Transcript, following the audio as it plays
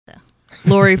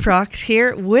Laurie Prax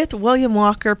here with William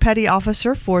Walker, Petty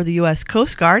Officer for the U.S.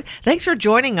 Coast Guard. Thanks for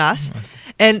joining us.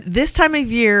 And this time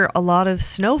of year, a lot of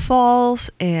snow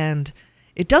falls, and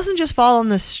it doesn't just fall on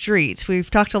the streets. We've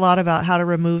talked a lot about how to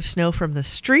remove snow from the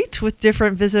streets with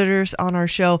different visitors on our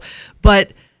show,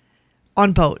 but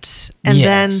on boats. And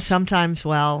then sometimes,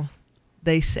 well,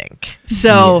 they sink.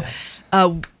 So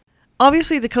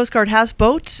obviously the Coast Guard has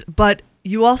boats, but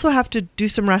you also have to do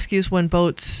some rescues when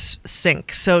boats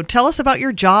sink. So tell us about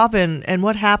your job and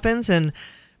what happens, and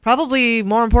probably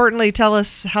more importantly, tell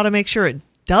us how to make sure it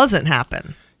doesn't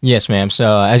happen. Yes, ma'am.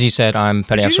 So as you said, I'm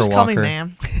Petty Officer Walker. Call me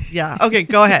ma'am? Yeah. Okay,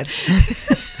 go ahead.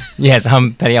 Yes,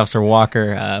 I'm Petty Officer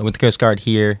Walker with the Coast Guard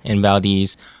here in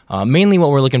Valdez. Mainly what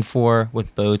we're looking for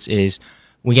with boats is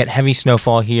we get heavy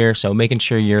snowfall here, so making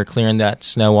sure you're clearing that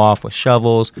snow off with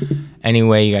shovels. Any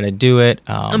way you got to do it.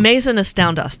 Amaze and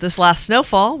astound us. This last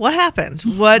snowfall, what happened?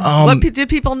 What did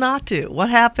people not do? What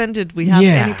happened? Did we have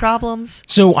any problems?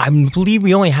 So I believe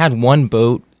we only had one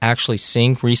boat actually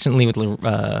sink recently with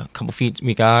a couple feet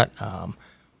we got.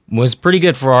 Was pretty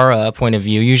good for our point of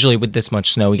view. Usually with this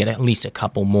much snow, we get at least a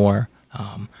couple more.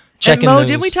 And Mo,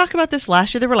 didn't we talk about this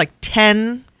last year? There were like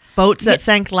 10 boats that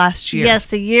sank last year. Yes,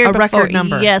 the year before. A record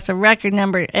number. Yes, a record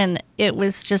number, and it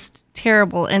was just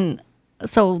terrible. And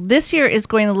so this year is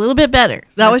going a little bit better.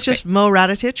 That was just Mo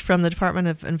Radotich from the Department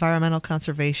of Environmental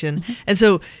Conservation. Mm-hmm. And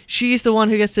so she's the one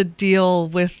who gets to deal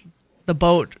with the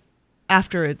boat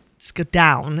after it's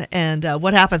down and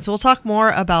what happens. So we'll talk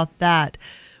more about that.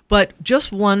 But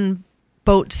just one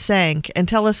boat sank, and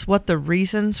tell us what the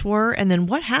reasons were, and then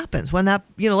what happens when that,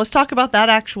 let's talk about that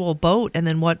actual boat and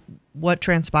then what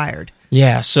transpired.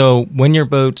 Yeah, so when your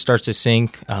boat starts to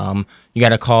sink, you got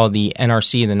to call the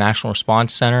NRC, the National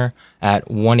Response Center, at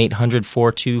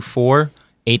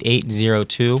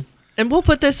 1-800-424-8802. And we'll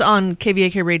put this on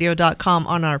KVAKradio.com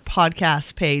on our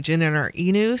podcast page and in our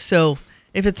e-news. So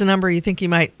if it's a number you think you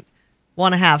might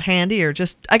want to have handy, or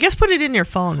just, I guess, put it in your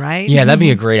phone, right? Yeah, that'd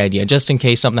be a great idea. Just in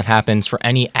case something happens for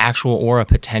any actual or a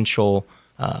potential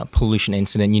pollution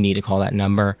incident, you need to call that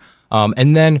number.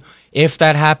 And then if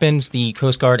that happens, the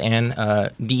Coast Guard and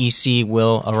DEC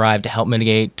will arrive to help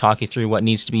mitigate, talk you through what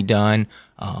needs to be done,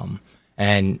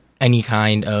 and any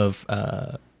kind of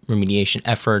remediation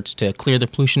efforts to clear the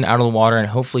pollution out of the water and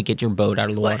hopefully get your boat out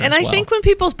of the water and as I well. think when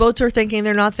people's boats are thinking,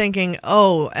 they're not thinking,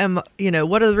 what are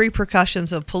the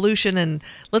repercussions of pollution, and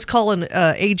let's call an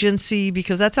agency,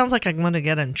 because that sounds like I'm going to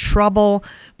get in trouble.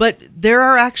 But there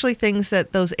are actually things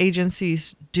that those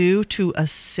agencies do to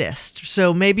assist.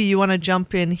 So maybe you want to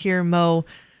jump in here, Mo.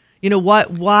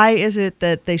 Why is it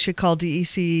that they should call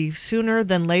DEC sooner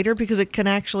than later? Because it can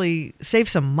actually save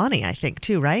some money, I think,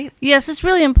 too, right? Yes, it's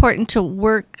really important to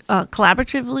work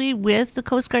collaboratively with the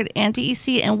Coast Guard and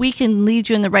DEC, and we can lead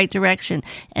you in the right direction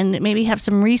and maybe have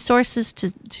some resources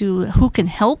to who can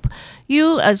help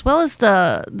you, as well as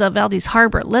the Valdez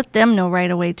Harbor. Let them know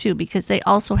right away, too, because they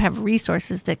also have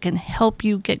resources that can help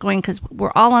you get going, because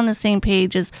we're all on the same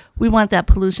page as we want that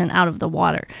pollution out of the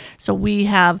water. So we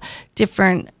have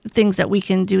different things that we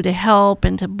can do to help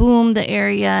and to boom the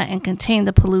area and contain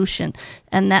the pollution.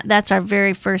 And that's our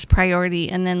very first priority.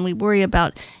 And then we worry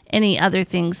about any other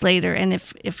things later. And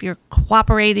if you're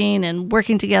cooperating and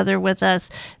working together with us,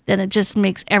 then it just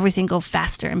makes everything go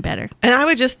faster and better. And I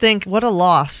would just think, what a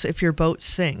loss if your boat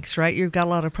sinks, right? You've got a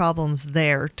lot of problems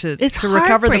there to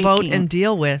recover the boat and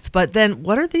deal with. But then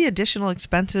what are the additional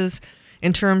expenses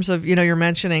in terms of, you're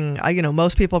mentioning,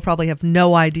 most people probably have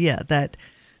no idea that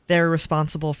they're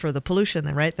responsible for the pollution,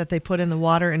 right, that they put in the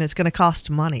water, and it's going to cost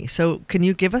money. So can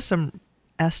you give us some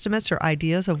estimates or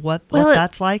ideas of what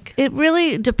that's like? It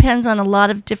really depends on a lot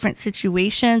of different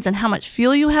situations and how much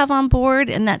fuel you have on board.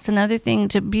 And that's another thing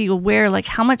to be aware, like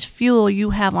how much fuel you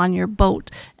have on your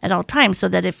boat at all times, so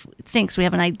that if it sinks, we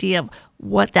have an idea of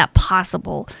what that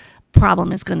possible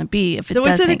problem is going to be. So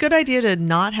is it a good idea to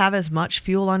not have as much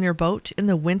fuel on your boat in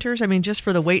the winters? I mean, just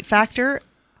for the weight factor?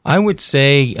 I would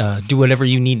say do whatever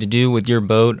you need to do with your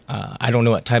boat. I don't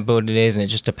know what type of boat it is, and it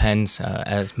just depends,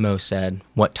 as Mo said,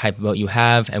 what type of boat you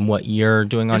have and what you're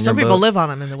doing on your boat. Some people live on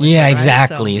them in the winter, yeah,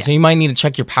 exactly. Right? So you might need to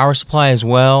check your power supply as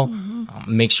well. Mm-hmm.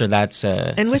 Make sure that's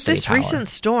and with this recent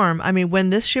storm, I mean,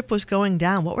 when this ship was going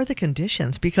down, what were the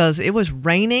conditions? Because it was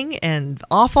raining and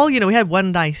awful. We had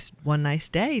one nice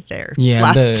day there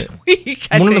last week.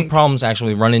 One of the problems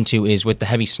actually we run into is with the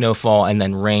heavy snowfall and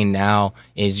then rain now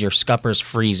is your scuppers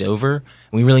freeze over.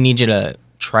 We really need you to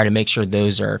try to make sure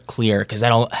those are clear, because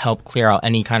that'll help clear out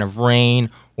any kind of rain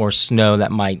or snow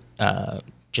that might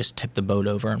just tip the boat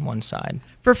over on one side.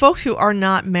 For folks who are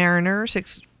not mariners,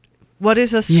 what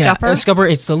is a scupper? Yeah, a scupper,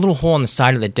 it's the little hole on the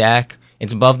side of the deck.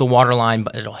 It's above the water line,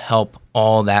 but it'll help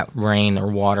all that rain or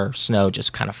water, snow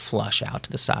just kind of flush out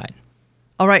to the side.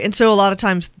 All right, and so a lot of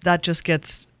times that just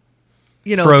gets,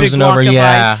 frozen big block over, of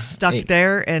yeah. ice stuck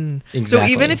there. And Exactly.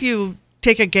 So even if you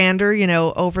take a gander,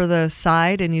 over the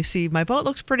side and you see my boat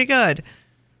looks pretty good,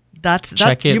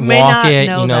 check it, you may walk not it,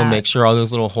 know that. make sure all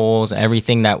those little holes and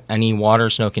everything that any water or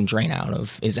snow can drain out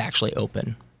of is actually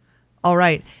open. All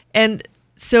right. And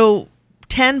so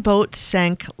 10 boats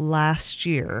sank last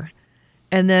year.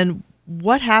 And then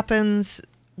what happens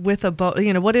with a boat?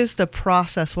 What is the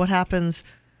process? What happens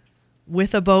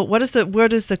with a boat? What is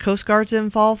the Coast Guard's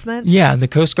involvement? Yeah, the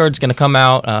Coast Guard's going to come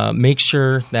out, make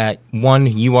sure that, one,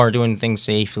 you are doing things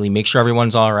safely, make sure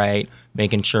everyone's all right,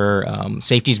 making sure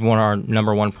safety is one of our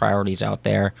number one priorities out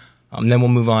there. Then we'll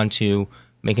move on to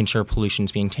making sure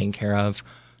pollution's being taken care of.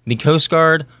 The Coast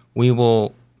Guard, we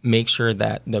will make sure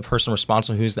that the person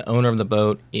responsible, who's the owner of the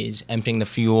boat, is emptying the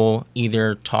fuel,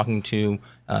 either talking to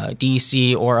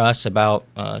DEC or us about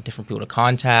different people to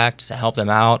contact to help them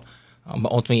out.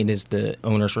 But ultimately, it is the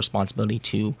owner's responsibility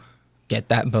to get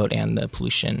that boat and the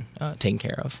pollution taken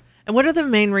care of. And what are the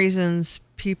main reasons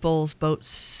people's boats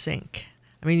sink?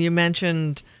 I mean, you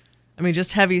mentioned,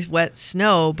 just heavy, wet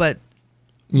snow, but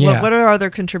what are other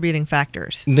contributing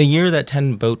factors? The year that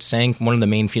 10 boats sank, one of the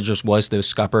main features was those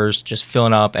scuppers just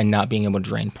filling up and not being able to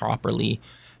drain properly.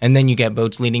 And then you get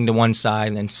boats leading to one side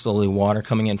and then slowly water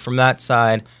coming in from that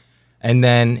side. And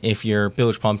then if your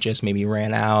bilge pump just maybe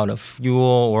ran out of fuel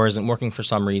or isn't working for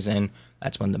some reason,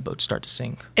 that's when the boats start to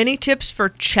sink. Any tips for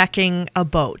checking a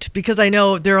boat? Because I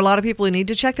know there are a lot of people who need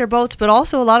to check their boats, but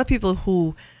also a lot of people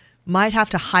who might have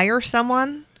to hire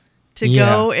someone to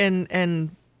go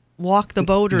and walk the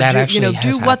boat or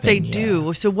do what they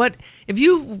do. So what if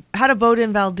you had a boat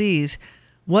in Valdez?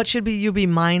 What should you be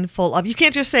mindful of? You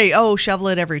can't just say, "Oh, shovel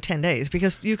it every 10 days,"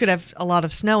 because you could have a lot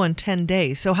of snow in 10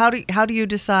 days. So how do you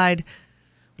decide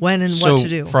when and what to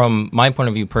do? From my point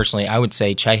of view, personally, I would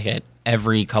say check it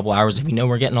every couple hours. If you know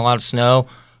we're getting a lot of snow,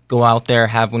 go out there,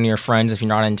 have one of your friends if you're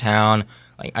not in town.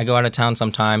 Like I go out of town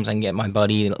sometimes, I can get my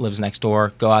buddy that lives next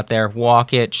door, go out there,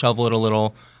 walk it, shovel it a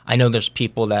little. I know there's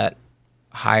people that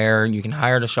you can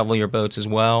hire to shovel your boats as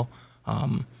well.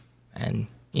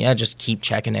 Just keep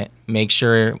checking it. Make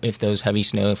sure if those heavy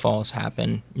snowfalls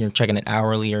happen, you're checking it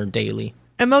hourly or daily.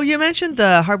 And Mo, you mentioned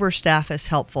the harbor staff is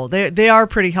helpful. They are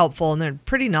pretty helpful, and they're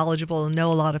pretty knowledgeable and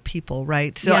know a lot of people,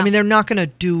 right? So, Yeah. they're not going to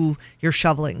do your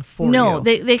shoveling for you. No,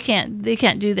 they can't. They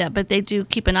can't do that, but they do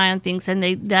keep an eye on things, and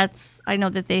I know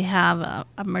that they have an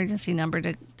emergency number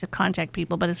to contact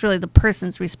people, but it's really the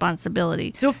person's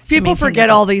responsibility. So if people forget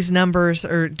all these numbers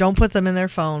or don't put them in their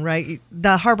phone, right?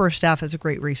 The harbor staff is a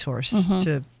great resource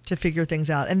to figure things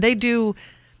out, and they do.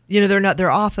 Their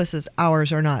offices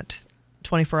hours are not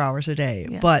 24 hours a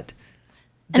day, but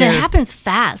and it happens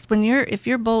fast. If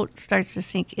your boat starts to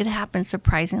sink, it happens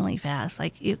surprisingly fast.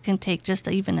 Like it can take just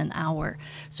even an hour.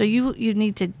 So you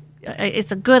need to.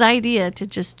 It's a good idea to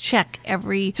just check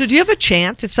every. So do you have a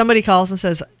chance if somebody calls and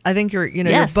says, "I think your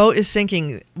boat is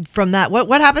sinking"? From that,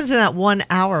 what happens in that 1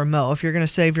 hour, Mo? If you're going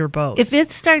to save your boat, if it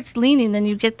starts leaning, then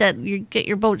you get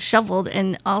your boat shoveled,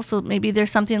 and also maybe there's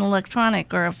something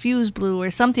electronic or a fuse blew or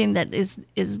something that is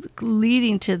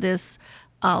leading to this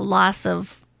loss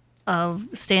of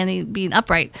being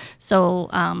upright.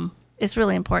 So it's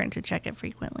really important to check it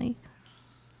frequently.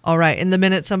 All right, and the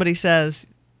minute somebody says,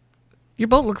 your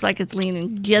boat looks like it's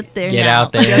leaning, get there. Get now.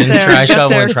 out there and try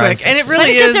shoveling. Quick. And it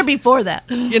really is. Get there before that.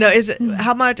 Is it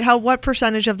what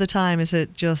percentage of the time is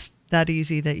it just that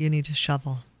easy that you need to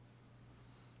shovel?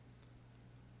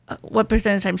 What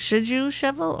percentage of time should you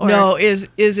shovel? Or? No, is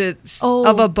it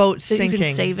of a boat sinking? You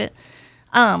can save it.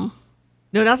 No,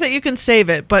 not that you can save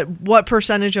it, but what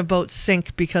percentage of boats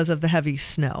sink because of the heavy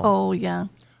snow? Oh, yeah.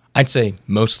 I'd say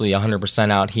mostly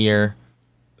 100% out here.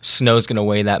 Snow's going to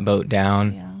weigh that boat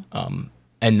down. Yeah.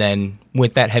 And then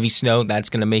with that heavy snow, that's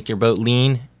going to make your boat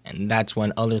lean. And that's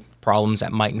when other problems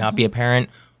that might not be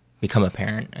apparent become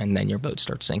apparent. And then your boat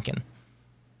starts sinking.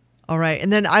 All right.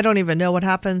 And then I don't even know what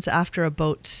happens after a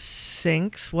boat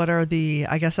sinks.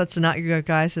 I guess that's not your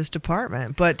guys'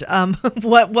 department, but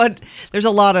there's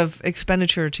a lot of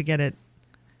expenditure to get it.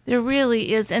 There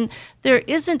really is. And there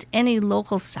isn't any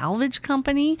local salvage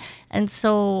company. And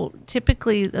so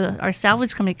typically our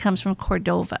salvage company comes from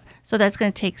Cordova. So that's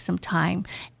going to take some time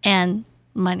and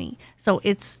money. So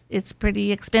it's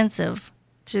pretty expensive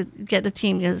to get a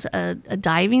team. There's a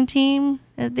diving team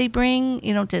that they bring,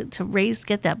 to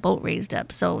get that boat raised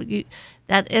up. So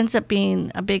that ends up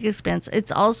being a big expense.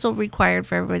 It's also required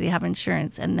for everybody to have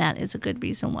insurance. And that is a good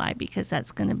reason why, because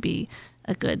that's going to be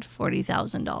a good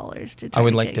 $40,000 to. I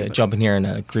would like to jump in here and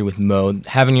agree with Mo.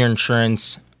 Having your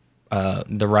insurance,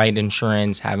 the right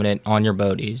insurance, having it on your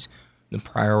boat is the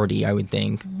priority, I would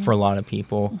think, for a lot of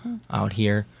people out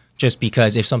here. Just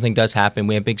because if something does happen,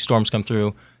 we have big storms come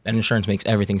through, that insurance makes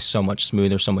everything so much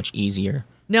smoother, so much easier.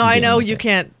 No, I know you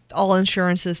can't, all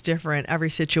insurance is different. Every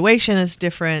situation is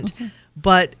different,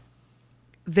 but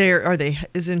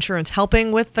is insurance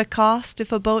helping with the cost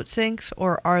if a boat sinks,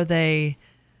 or are they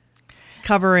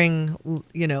covering,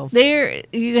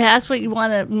 that's what you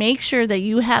want to make sure that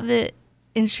you have the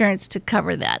insurance to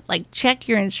cover that. Like, check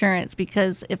your insurance,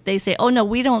 because if they say, oh no,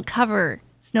 we don't cover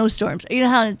snowstorms,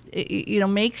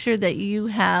 make sure that you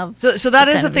have. So that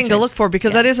is the thing to look for,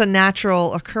 because that is a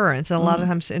natural occurrence, and a lot of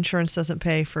times insurance doesn't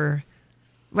pay for.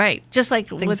 Right, just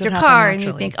like with your car, and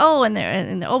you think,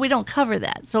 we don't cover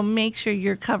that. So make sure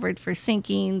you're covered for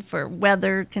sinking, for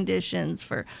weather conditions,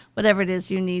 for whatever it is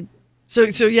you need. So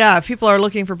yeah, if people are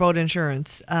looking for boat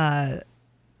insurance, a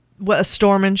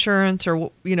storm insurance,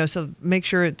 or so make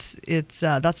sure it's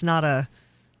that's not a.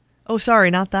 Oh, sorry,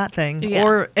 not that thing. Yeah.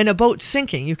 Or in a boat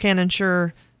sinking, you can't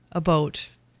insure a boat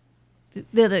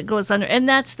that it goes under, and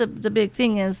that's the big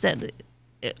thing, is that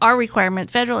our requirement,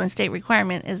 federal and state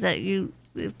requirement, is that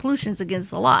pollution's against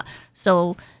the law,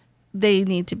 so they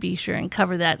need to be sure and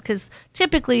cover that, because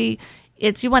typically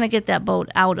you want to get that boat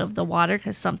out of the water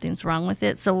because something's wrong with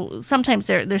it. So sometimes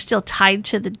they're still tied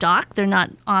to the dock; they're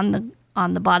not on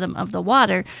the bottom of the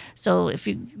water. So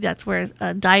that's where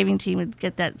a diving team would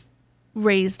get that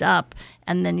raised up,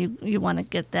 and then you want to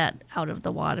get that out of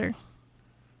the water.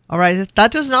 All right,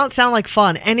 that does not sound like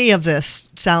fun. Any of this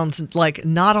sounds like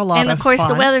not a lot of fun. And of course,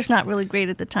 the weather's not really great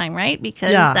at the time, right?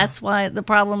 Because that's why the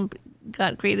problem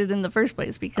got created in the first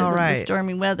place, because of the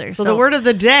stormy weather. So the word of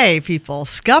the day, people,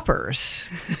 scuppers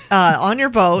on your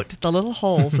boat, the little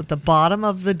holes at the bottom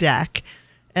of the deck.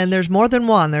 And there's more than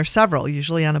one. There's several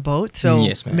usually on a boat. So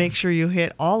make sure you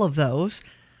hit all of those.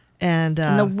 And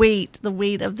the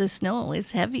weight of the snow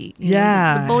is heavy.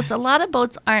 The boats. A lot of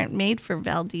boats aren't made for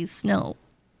Valdez snow.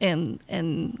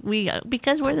 And we,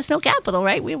 because we're the snow capital,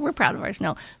 right? We're proud of our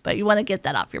snow, but you want to get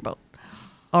that off your boat.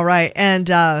 All right.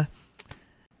 And, all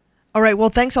right. Well,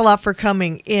 thanks a lot for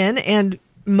coming in. And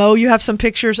Mo, you have some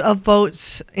pictures of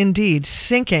boats indeed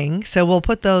sinking. So we'll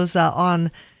put those on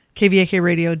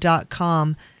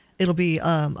kvakakradio.com. It'll be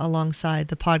alongside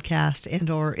the podcast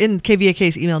or in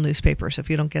KVAK's email newspaper. So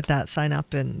if you don't get that, sign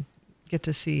up and get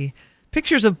to see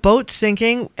pictures of boats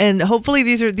sinking. And hopefully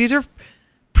these are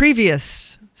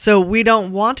previous. So we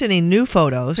don't want any new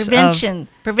photos. Prevention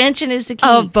is the key.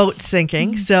 Of boats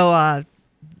sinking. So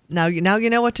now you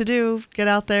know what to do. Get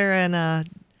out there and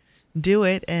do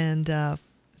it. And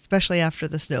especially after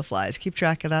the snow flies. Keep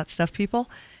track of that stuff, people.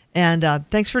 And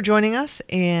thanks for joining us.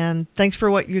 And thanks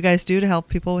for what you guys do to help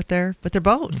people with their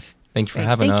boats. Thanks for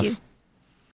having us. Thank you.